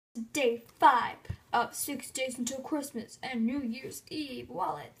Day 5 of 6 days until Christmas and New Year's Eve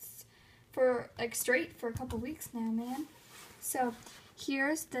wallets for straight for a couple weeks now, man. So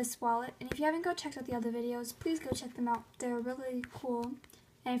here's this wallet, and if you haven't checked out the other videos, please go check them out. They're really cool,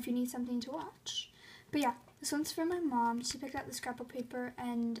 and if you need something to watch. But yeah, this one's for my mom. She picked out the scrapbook paper,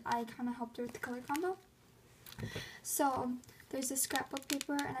 and I kind of helped her with the color combo. So there's this scrapbook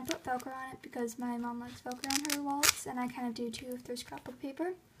paper, and I put Velcro on it because my mom likes Velcro on her wallets, and I kind of do too if there's scrapbook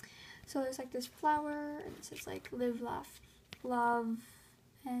paper. So there's this flower, and it says live, laugh, love,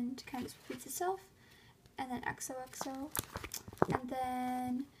 and kind of repeats itself, and then XOXO, and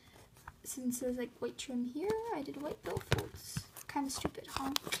then since there's white trim here, I did white billfolds. Kind of stupid,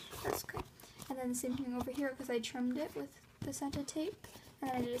 huh? That's okay. And then the same thing over here because I trimmed it with the scented tape, and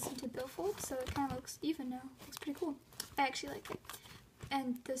then I did a scented billfold, so it kind of looks even now. It's pretty cool. I actually like it.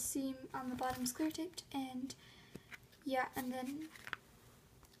 And the seam on the bottom is clear taped, and yeah, and then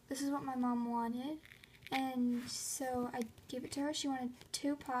this is what my mom wanted, and so I gave it to her. She wanted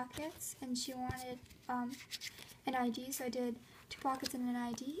 2 pockets, and she wanted an ID, so I did 2 pockets and an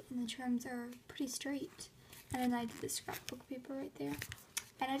ID, and the trims are pretty straight. And then I did the scrapbook paper right there.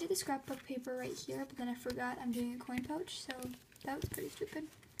 And I did the scrapbook paper right here, but then I forgot I'm doing a coin pouch, so that was pretty stupid.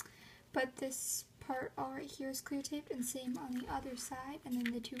 But this part all right here is clear taped, and same on the other side, and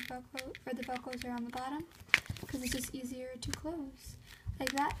then the Velcros are on the bottom, because it's just easier to close.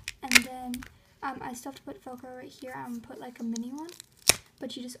 Like that, and then I still have to put Velcro right here. I'm gonna put a mini one,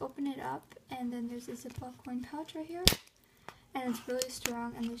 but you just open it up, and then there's a Ziploc coin pouch right here, and it's really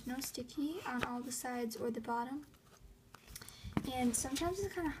strong, and there's no sticky on all the sides or the bottom. And sometimes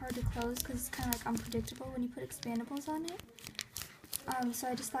it's kind of hard to close because it's kind of unpredictable when you put expandables on it. So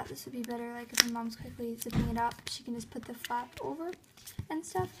I just thought this would be better, if my mom's quickly zipping it up, she can just put the flap over and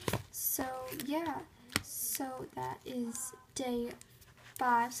stuff. So yeah, so that is day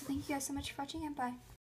 5. So thank you guys so much for watching, and bye.